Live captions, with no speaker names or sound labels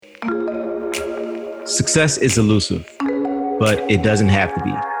Success is elusive, but it doesn't have to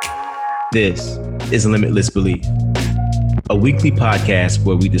be. This is Limitless Belief, a weekly podcast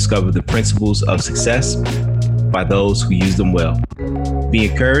where we discover the principles of success by those who use them well. Be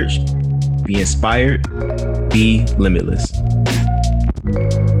encouraged, be inspired, be limitless.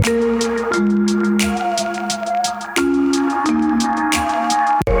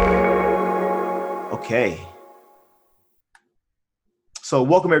 Okay. So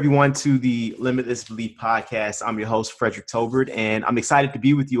welcome everyone to the Limitless Belief podcast. I'm your host, Frederick Tobert, and I'm excited to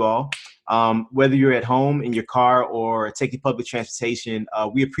be with you all. Whether you're at home, in your car, or taking public transportation,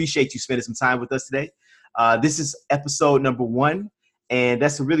 we appreciate you spending some time with us today. This is episode number 1, and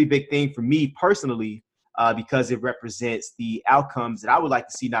that's a really big thing for me personally because it represents the outcomes that I would like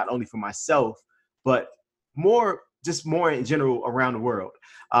to see not only for myself, but more in general around the world.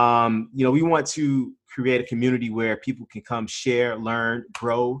 We want to create a community where people can come share, learn,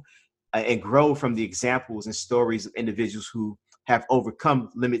 grow, and grow from the examples and stories of individuals who have overcome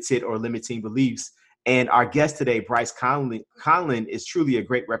limited or limiting beliefs. And our guest today, Bryce Conlin, is truly a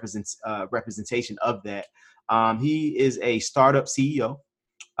great representation of that. He is a startup CEO.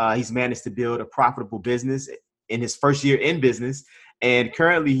 He's managed to build a profitable business in his first year in business. And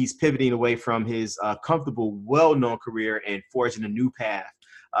currently he's pivoting away from his comfortable, well-known career and forging a new path,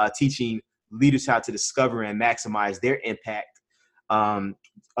 teaching leaders how to discover and maximize their impact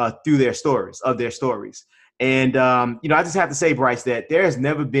through their stories. And, I just have to say, Bryce, that there has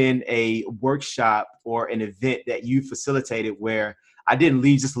never been a workshop or an event that you facilitated where I didn't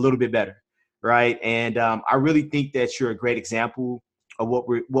leave just a little bit better, right? And I really think that you're a great example of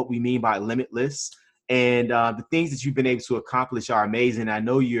what we mean by limitless. And the things that you've been able to accomplish are amazing. I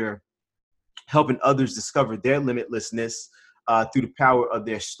know you're helping others discover their limitlessness through the power of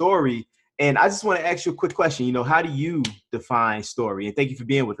their story. And I just want to ask you a quick question. How do you define story? And thank you for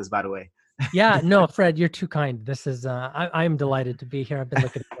being with us, by the way. Yeah, no, Fred, you're too kind. This is, I'm delighted to be here. I've been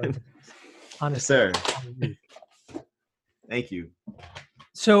looking forward to this. Honestly. Yes, sir. Thank you.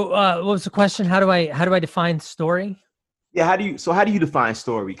 So what was the question? How do I define story? Yeah. How do you define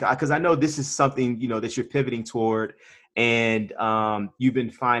story? Because I know this is something, that you're pivoting toward, and you've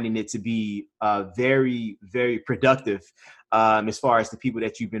been finding it to be very, very productive as far as the people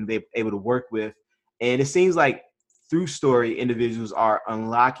that you've been able to work with. And it seems like through story, individuals are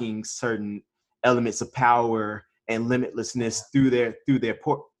unlocking certain elements of power and limitlessness through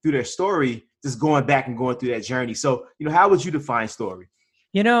their story, just going back and going through that journey. So, how would you define story?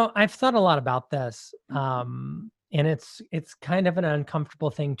 I've thought a lot about this, and it's kind of an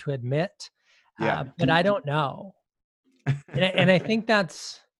uncomfortable thing to admit, but I don't know. And I think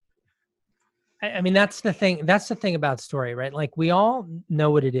that's the thing. That's the thing about story, right? Like, we all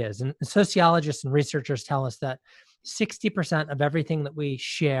know what it is. And sociologists and researchers tell us that 60% of everything that we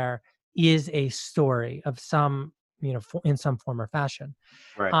share is a story of some, in some form or fashion.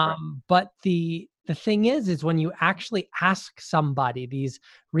 Right. But the thing is when you actually ask somebody, these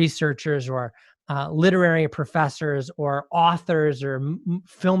researchers or literary professors or authors or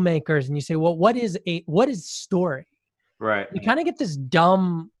filmmakers, and you say, well, what is story? Right. You kind of get this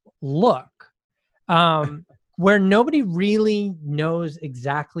dumb look where nobody really knows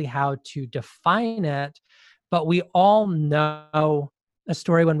exactly how to define it, but we all know a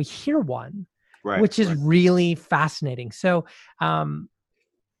story when we hear one, which is really fascinating. So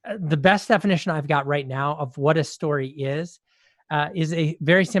the best definition I've got right now of what a story is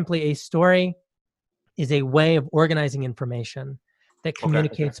very simply, a story is a way of organizing information that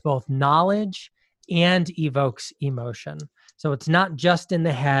communicates both knowledge and evokes emotion. So it's not just in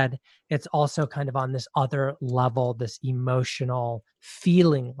the head, it's also kind of on this other level, this emotional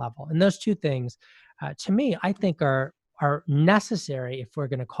feeling level. And those two things, to me, I think are necessary if we're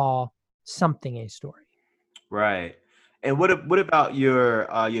going to call something a story. Right. And what about your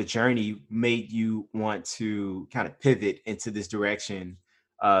journey made you want to kind of pivot into this direction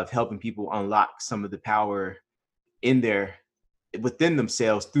of helping people unlock some of the power within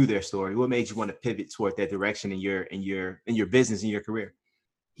themselves through their story? What made you want to pivot toward that direction in your business, in your career?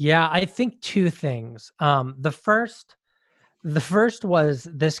 Yeah, I think two things. The first was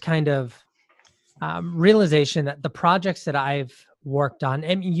this kind of realization that the projects that I've worked on,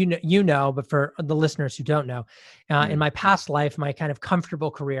 and but for the listeners who don't know, in my past life, my kind of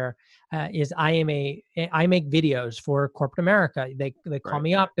comfortable career is I make videos for corporate America. They call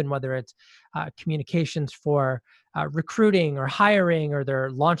me up, and whether it's communications for recruiting or hiring, or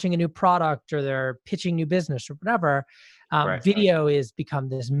they're launching a new product, or they're pitching new business or whatever, video is become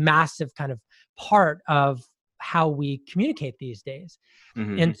this massive kind of part of how we communicate these days.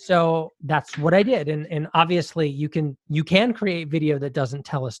 Mm-hmm. And so that's what I did. And obviously you can create video that doesn't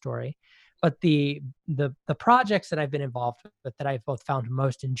tell a story, But the projects that I've been involved with that I've both found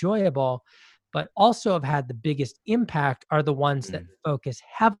most enjoyable, but also have had the biggest impact are the ones that Mm. focus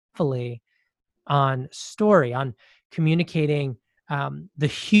heavily on story, on communicating the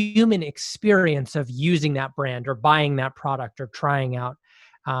human experience of using that brand or buying that product or trying out,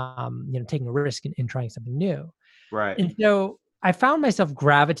 taking a risk in trying something new. Right. And so I found myself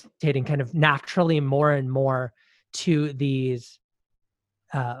gravitating kind of naturally more and more to these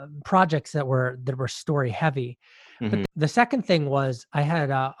projects that were story heavy. But Hmm. the second thing was I had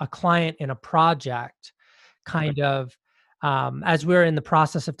a client in a project kind of as we were in the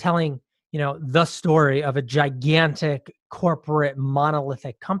process of telling, the story of a gigantic corporate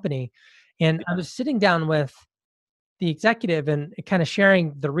monolithic company. And I was sitting down with the executive and kind of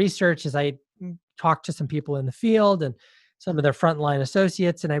sharing the research as I talked to some people in the field and some of their frontline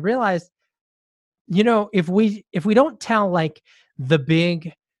associates. And I realized, if we don't tell like the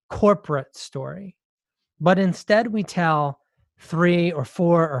big corporate story, but instead we tell three or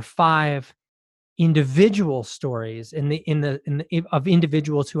four or five individual stories of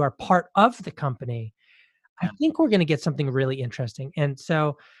individuals who are part of the company, I think we're going to get something really interesting. And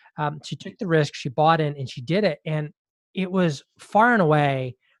so she took the risk, she bought in, and she did it. And it was far and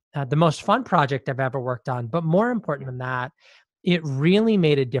away the most fun project I've ever worked on. But more important than that, it really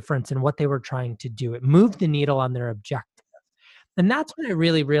made a difference in what they were trying to do. It moved the needle on their objective. And that's when I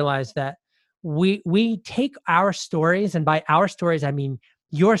really realized that we take our stories, and by our stories I mean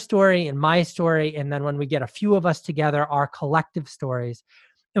your story and my story, and then when we get a few of us together, our collective stories,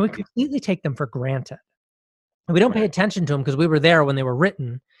 and we completely take them for granted. And we don't pay Right. attention to them because we were there when they were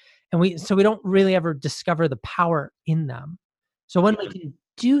written, and we don't really ever discover the power in them. So when we can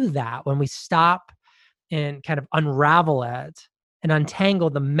do that, when we stop and kind of unravel it and untangle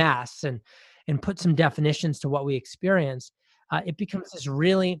the mess and put some definitions to what we experience, it becomes this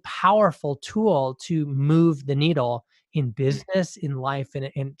really powerful tool to move the needle in business, in life,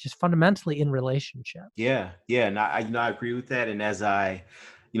 and just fundamentally in relationships. Yeah, yeah, and I agree with that. And as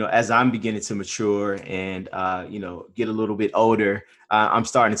I'm beginning to mature and get a little bit older, I'm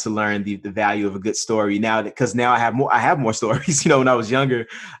starting to learn the value of a good story now, because now I have more stories. When I was younger,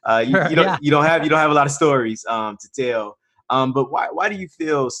 Sure, yeah. you don't have a lot of stories to tell. But why do you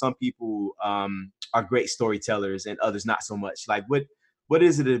feel some people are great storytellers and others not so much? Like what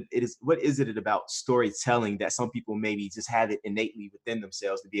is it about storytelling that some people maybe just have it innately within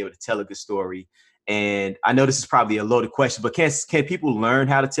themselves to be able to tell a good story? And I know this is probably a loaded question, but can people learn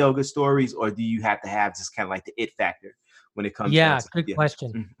how to tell good stories, or do you have to have just kind of like the it factor when it comes down Yeah, to good yeah?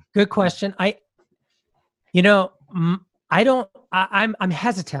 question. Mhm. Good question. You know, I don't. I'm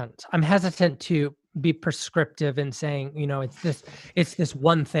hesitant. I'm hesitant to be prescriptive in saying, it's this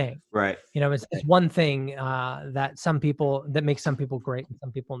one thing. Right. It's this one thing that makes some people great and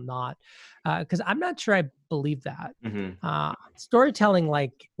some people not. Because I'm not sure I believe that. Hmm. Storytelling,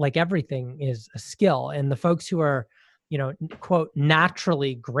 like everything, is a skill, and the folks who are, quote,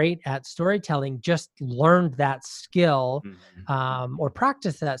 naturally great at storytelling just learned that skill, Hmm. or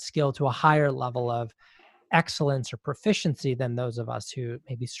practice that skill to a higher level of excellence or proficiency than those of us who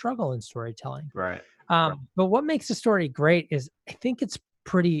maybe struggle in storytelling. Right. But what makes a story great is, I think it's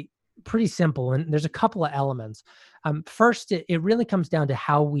pretty simple, and there's a couple of elements. First, it really comes down to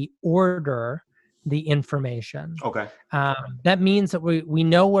how we order the information. Okay. That means that we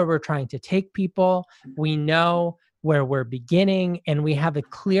know where we're trying to take people, we know where we're beginning, and we have a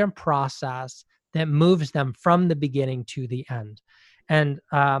clear process that moves them from the beginning to the end. And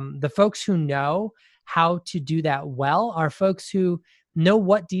the folks who know how to do that well are folks who know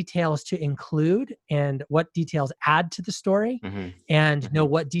what details to include and what details add to the story, Hmm. and know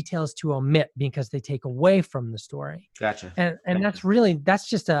what details to omit because they take away from the story. Gotcha. And that's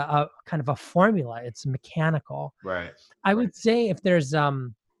just a kind of a formula. It's mechanical. Right. I would say if there's a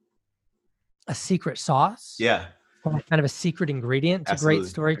secret sauce Yeah. or kind of a secret ingredient to great Absolutely.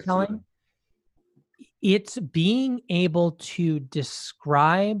 storytelling, it's being able to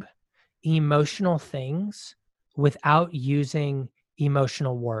describe emotional things without using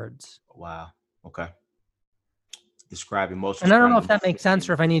emotional words. Wow. Okay. Describe emotions And I don't know around if that them. makes sense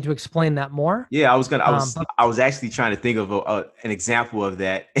or if I need to explain that more. Yeah, I was gonna. I was. But I was actually trying to think of an example of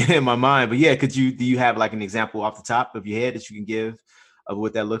that in my mind. But yeah, do you have like an example off the top of your head that you can give of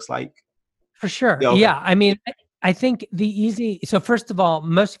what that looks like? for sure. Yeah. Okay. Yeah. I mean, I think so first of all,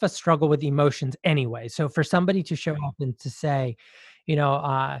 most of us struggle with emotions anyway. So for somebody to show up and to say, you know,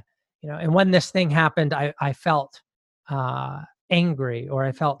 uh, and when this thing happened, I felt uh, angry or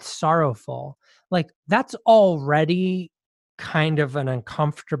I felt sorrowful. Like that's already kind of an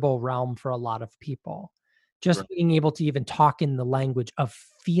uncomfortable realm for a lot of people. just Right. being able to even talk in the language of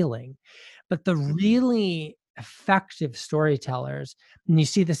feeling. But the really effective storytellers, and you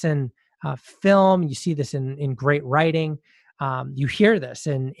see this in film, you see this in great writing, you hear this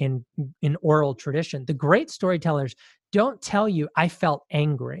in oral tradition. The great storytellers don't tell you, "I felt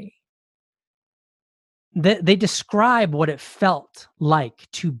angry." They describe what it felt like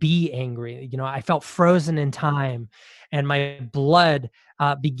to be angry. I felt frozen in time, and my blood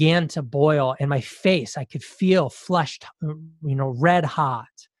began to boil, and my face, I could feel flushed, red hot.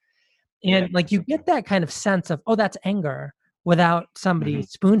 Yeah. And like you get that kind of sense of, oh, that's anger, without somebody Mhm.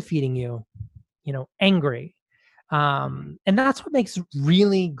 spoon feeding you, angry. And that's what makes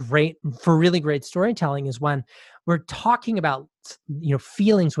really great storytelling, is when we're talking about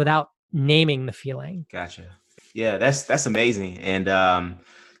feelings without naming the feeling. Gotcha. Yeah, that's amazing. And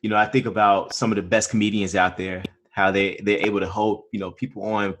I think about some of the best comedians out there, how they're able to hold, people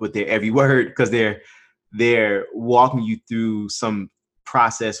on with their every word, because they're walking you through some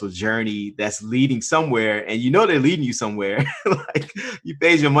process or journey that's leading somewhere, and they're leading you somewhere. Like, you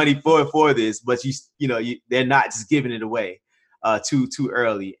paid your money for this, but they're not just giving it away too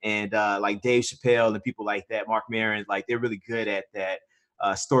early. And like Dave Chappelle and people like that, Mark Maron, like, they're really good at that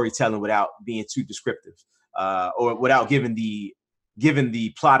storytelling without being too descriptive, or without giving the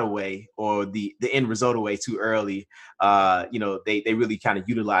plot away, or the end result away too early. They really kind of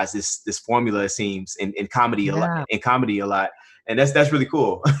utilize this formula, it seems, in comedy a lot. Yeah. And that's really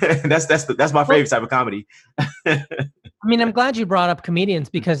cool. That's my Well, favorite type of comedy. I mean, I'm glad you brought up comedians,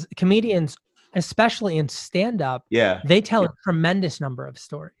 because comedians, especially in stand up, Yeah. they tell a tremendous number of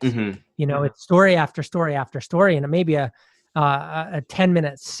stories. Hmm. It's story after story after story, and it may be a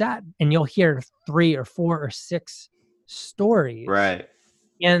 10-minute set, and you'll hear 3 or 4 or 6 stories. Right.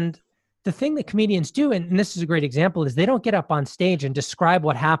 And the thing that comedians do, and this is a great example, is they don't get up on stage and describe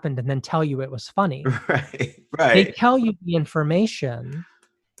what happened and then tell you it was funny. Right. They Right. tell you the information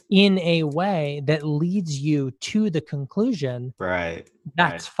in a way that leads you to the conclusion Right. Right.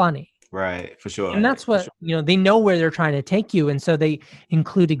 that's funny. Right. For sure. And that's what, they know where they're trying to take you. And so they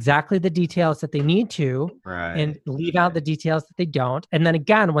include exactly the details that they need to, and Right. leave out the details that they don't. And then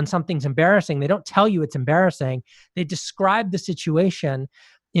again, when something's embarrassing, they don't tell you it's embarrassing. They describe the situation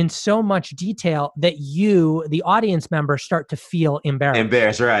in so much detail that you, the audience member, start to feel embarrassed.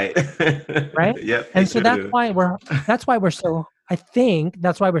 Embarrassed. Right. Right. Yep. They And so sure that's do. why we're so, I think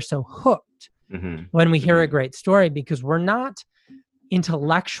that's why we're so hooked Hmm. when we hear a great story, because we're not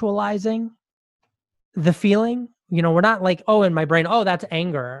intellectualizing the feeling. We're not like, oh, in my brain, oh, that's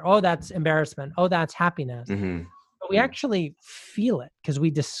anger, oh, that's embarrassment, oh, that's happiness. Hmm. But we actually feel it because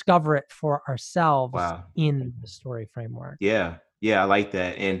we discover it for ourselves Wow. in the story framework. Yeah. Yeah, I like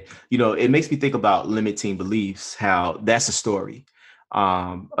that. And it makes me think about limiting beliefs, how that's a story,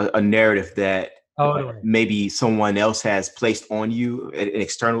 a narrative that Totally. maybe someone else has placed on you, an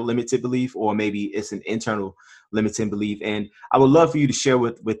external limited belief, or maybe it's an internal limiting belief. And I would love for you to share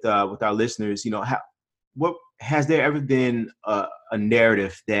with our listeners, what has there ever been a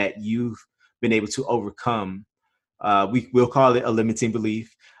narrative that you've been able to overcome? We'll call it a limiting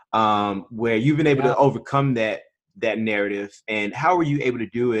belief, where you've been able Yeah. to overcome that narrative, and how were you able to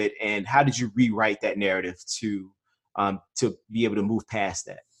do it, and how did you rewrite that narrative to be able to move past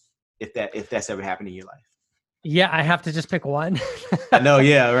that, if that's ever happened in your life? Yeah, I have to just pick one. I know,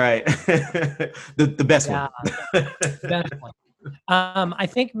 yeah, right. The best one. Yeah, the best one. I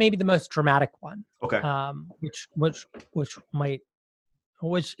think maybe the most dramatic one, Okay. which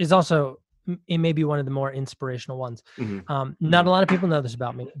is also, it may be one of the more inspirational ones. Hmm. Not a lot of people know this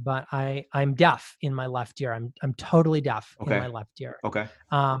about me, but I'm deaf in my left ear. I'm totally deaf in Okay. my left ear. Okay.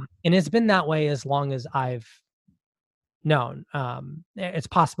 And it's been that way as long as I've known. It's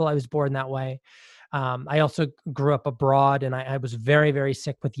possible I was born that way. I also grew up abroad, and I was very, very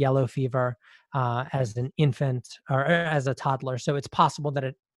sick with yellow fever as an infant, or as a toddler. So it's possible that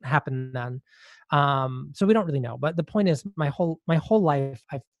it happened then. So we don't really know. But the point is, my whole life,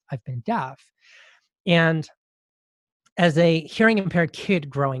 I've been deaf. And as a hearing impaired kid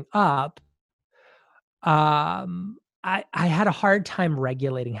growing up, I had a hard time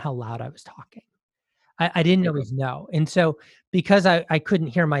regulating how loud I was talking. I didn't always know. And so, because I couldn't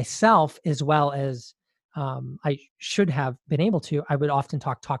hear myself as well as I should have been able to, I'd often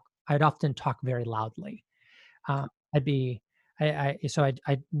talk very loudly. I'd be, so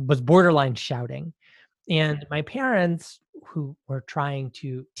I was borderline shouting. And my parents, who were trying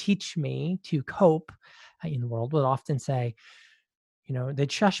to teach me to cope in the world, would often say,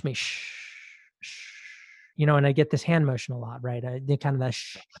 they'd shush me, shh, shh, and I get this hand motion a lot, right? I did kind of that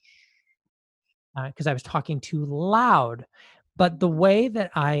shh, because I was talking too loud. But the way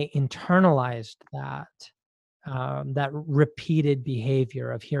that I internalized that that repeated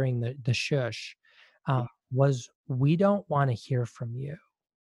behavior of hearing the shush, was, we don't want to hear from you.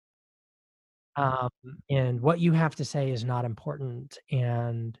 Um, and what you have to say is not important,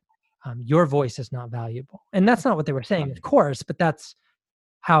 and your voice is not valuable. And that's not what they were saying, of course, but that's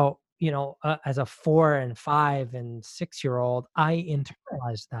how, as a 4 and 5 and 6 year old, I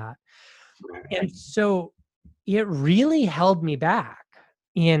internalized that. And so it really held me back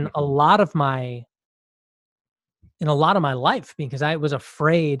in a lot of my life, because I was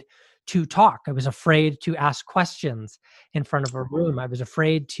afraid to talk. I was afraid to ask questions in front of a room. I was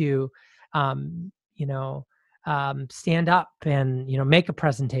afraid to, um, stand up and, make a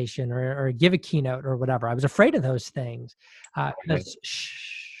presentation, or give a keynote or whatever. I was afraid of those things, because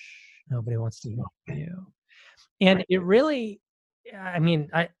nobody wants to hear from you. And it really, I mean,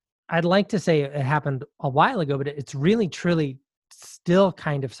 I'd like to say it happened a while ago, but it's really, truly still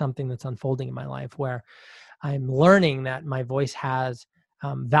kind of something that's unfolding in my life, where I'm learning that my voice has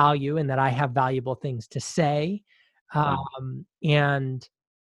value, and that I have valuable things to say, and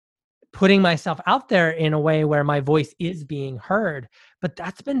putting myself out there in a way where my voice is being heard. But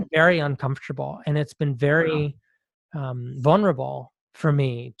that's been very uncomfortable, and it's been very vulnerable for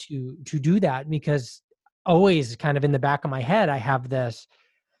me to do that, because always kind of in the back of my head, I have this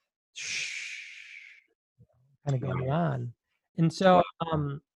kind of going on. And so,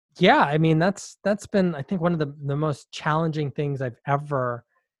 yeah, I mean, that's been, I think, one of the most challenging things I've ever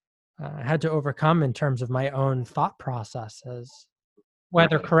had to overcome in terms of my own thought processes,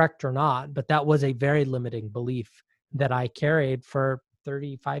 whether correct or not. But that was a very limiting belief that I carried for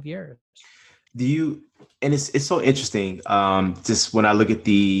 35 years. And it's so interesting. Just when I look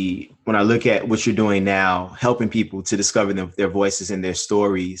at what you're doing now, helping people to discover their voices and their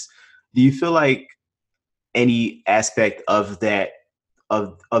stories, do you feel like any aspect of that,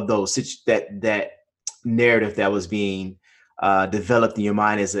 of those that narrative that was being developed in your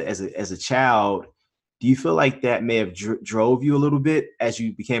mind as a child, do you feel like that may have drove you a little bit as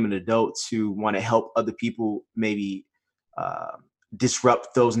you became an adult to want to help other people, maybe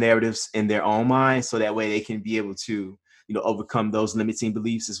disrupt those narratives in their own minds, so that way they can be able to, overcome those limiting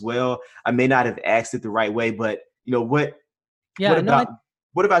beliefs as well? I may not have asked it the right way, but what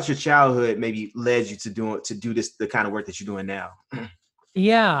about your childhood maybe led you to do this, the kind of work that you're doing now?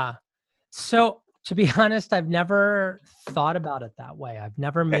 Yeah. So, to be honest, I've never thought about it that way. I've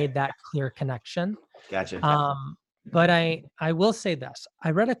never made that clear connection. Gotcha. But I will say this.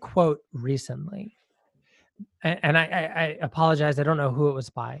 I read a quote recently, and I apologize, I don't know who it was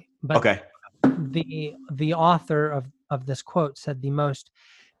by, but Okay. the author of this quote said, the most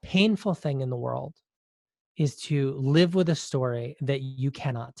painful thing in the world is to live with a story that you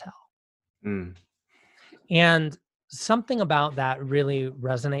cannot tell. Mm. And something about that really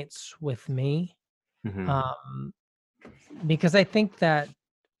resonates with me. Because I think that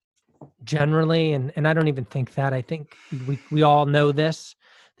generally, and I don't even think that, I think we all know this,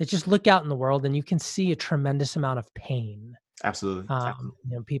 that just look out in the world and you can see a tremendous amount of pain. Absolutely.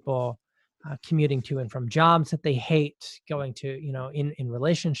 People commuting to and from jobs that they hate, going to, in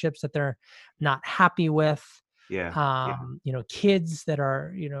relationships that they're not happy with. Kids that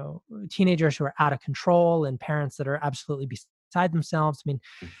are, teenagers who are out of control, and parents that are absolutely beside themselves.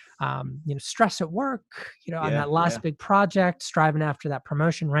 I mean, stress at work, on that last big project, striving after that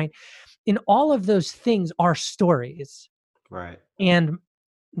promotion, right? And all of those things are stories. Right. And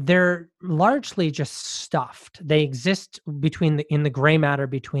they're largely just stuffed. They exist in the gray matter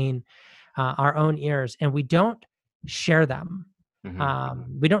between our own ears, and we don't share them.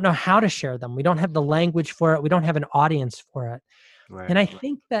 We don't know how to share them. We don't have the language for it. We don't have an audience for it. Right. And I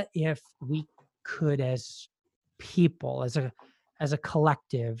think that if we could, as people, as a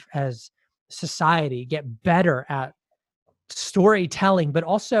collective, as society, get better at storytelling, but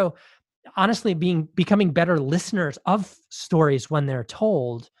also honestly becoming better listeners of stories when they're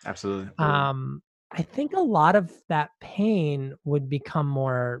told. Absolutely. I think a lot of that pain would become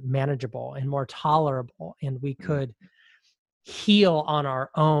more manageable and more tolerable, and we could heal on our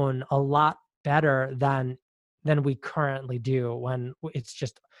own a lot better than we currently do, when it's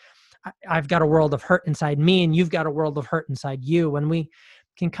just, I've got a world of hurt inside me and you've got a world of hurt inside you. When we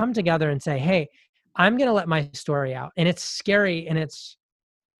can come together and say, hey, I'm going to let my story out, and it's scary and it's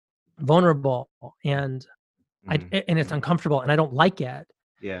vulnerable and and it's uncomfortable and I don't like it.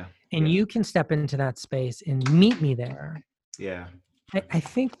 Yeah. And you can step into that space and meet me there. Yeah. I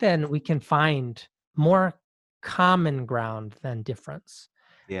think then we can find more common ground than difference.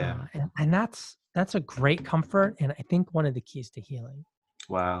 Yeah. And that's a great comfort, and I think one of the keys to healing.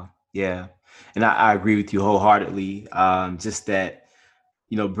 Wow. Yeah. And I agree with you wholeheartedly. Just that,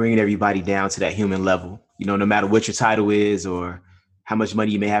 bringing everybody down to that human level, no matter what your title is or how much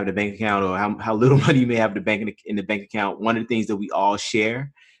money you may have in the bank account or how little money you may have in the bank account, one of the things that we all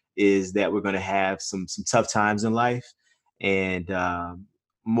share is that we're going to have some tough times in life. And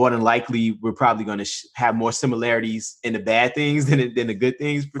more than likely, we're probably going to have more similarities in the bad things than the good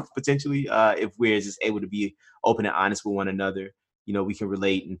things, potentially, if we're just able to be open and honest with one another. We can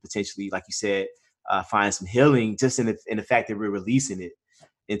relate and potentially, like you said, find some healing just in the fact that we're releasing it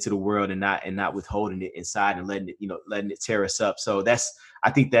into the world and not withholding it inside and letting it tear us up. So I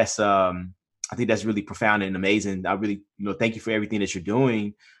think that's really profound and amazing. I really, thank you for everything that you're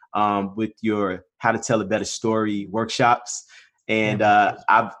doing with your How to Tell a Better Story workshops. And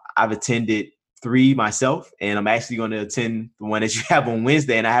I've attended 3 myself, and I'm actually going to attend the one that you have on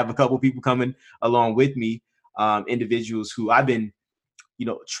Wednesday. And I have a couple of people coming along with me, individuals who I've been,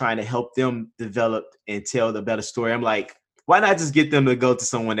 trying to help them develop and tell the better story. I'm like, why not just get them to go to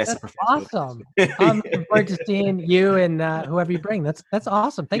someone that's a professional? Awesome. I'm looking forward to seeing you and whoever you bring. That's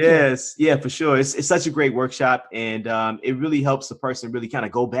awesome. Thank you. Yes. Yeah, for sure. It's such a great workshop, and it really helps the person really kind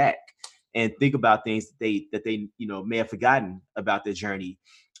of go back and think about things that they may have forgotten about their journey.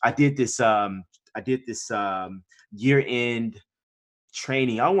 I did this year-end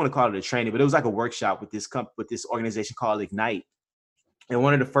training. I don't want to call it a training, but it was like a workshop with this organization called Ignite. And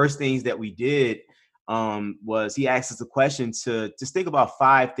one of the first things that we did was he asked us a question to just think about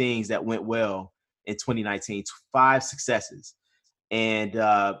 5 things that went well in 2019, 5 successes. And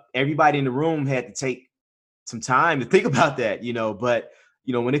everybody in the room had to take some time to think about that, but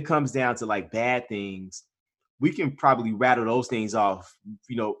when it comes down to like bad things, we can probably rattle those things off,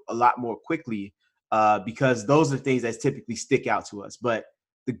 a lot more quickly because those are the things that typically stick out to us. But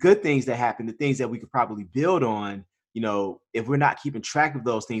the good things that happen, the things that we could probably build on, if we're not keeping track of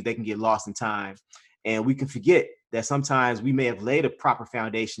those things, they can get lost in time. And we can forget that sometimes we may have laid a proper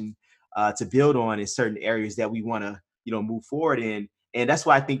foundation to build on in certain areas that we want to, move forward in. And that's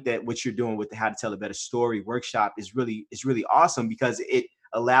why I think that what you're doing with the How to Tell a Better Story workshop is really awesome, because it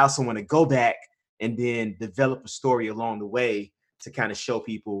allows someone to go back and then develop a story along the way to kind of show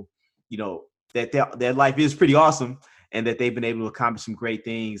people, that their life is pretty awesome and that they've been able to accomplish some great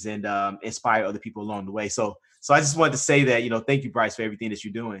things and inspire other people along the way. So I just wanted to say that, thank you, Bryce, for everything that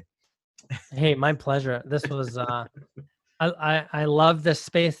you're doing. Hey, my pleasure. This was, I love this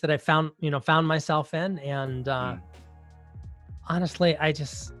space that I found myself in. And honestly, I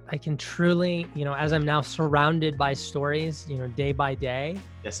can truly, as I'm now surrounded by stories, day by day.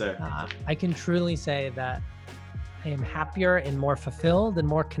 Yes, sir. I can truly say that I am happier and more fulfilled and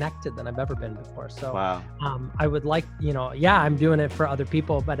more connected than I've ever been before. So wow. I would like, I'm doing it for other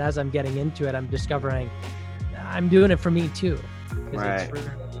people, but as I'm getting into it, I'm discovering I'm doing it for me too. Right.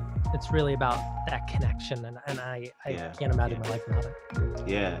 It's really about that connection, and I can't imagine my life without it.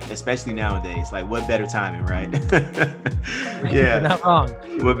 Yeah, especially nowadays. Like, what better timing, right? Yeah, you're not wrong.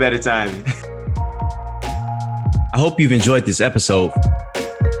 What better timing? I hope you've enjoyed this episode.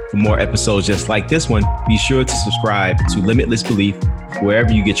 For more episodes just like this one, be sure to subscribe to Limitless Belief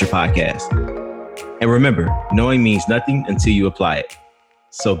wherever you get your podcast. And remember, knowing means nothing until you apply it.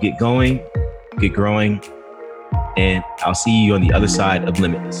 So get going, get growing, and I'll see you on the other side of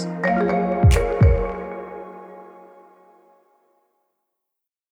Limitless.